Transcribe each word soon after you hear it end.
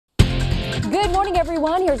Good morning,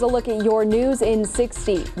 everyone. Here's a look at your news in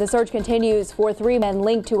 60. The search continues for 3 men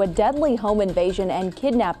linked to a deadly home invasion and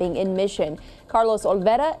kidnapping in Mission. Carlos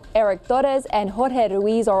Olvera, Eric Torres, and Jorge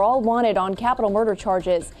Ruiz are all wanted on capital murder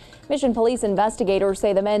charges. Mission police investigators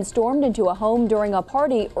say the men stormed into a home during a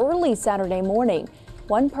party early Saturday morning.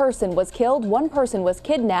 1 person was killed, 1 person was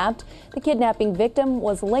kidnapped. The kidnapping victim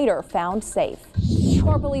was later found safe.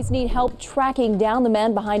 Pharr police need help tracking down the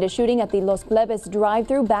man behind a shooting at the Los Plebes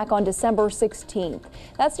drive-thru back on December 16th.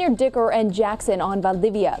 That's near Dicker and Jackson on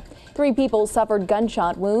Valdivia. 3 people suffered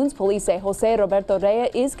gunshot wounds. Police say Jose Roberto Reyes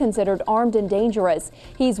is considered armed and dangerous.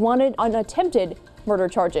 He's wanted on attempted murder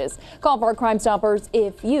charges. Call Pharr Crime Stoppers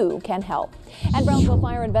if you can help. And Brownsville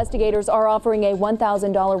fire investigators are offering a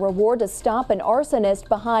 $1,000 reward to stop an arsonist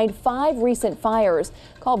behind 5 recent fires.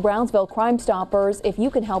 Call Brownsville Crime Stoppers if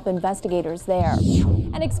you can help investigators there.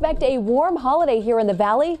 And expect a warm holiday here in the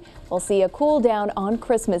valley. We'll see a cool down on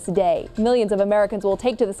Christmas Day. Millions of Americans will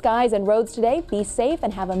take to the skies and roads today. Be safe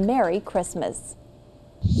and have a Merry Christmas.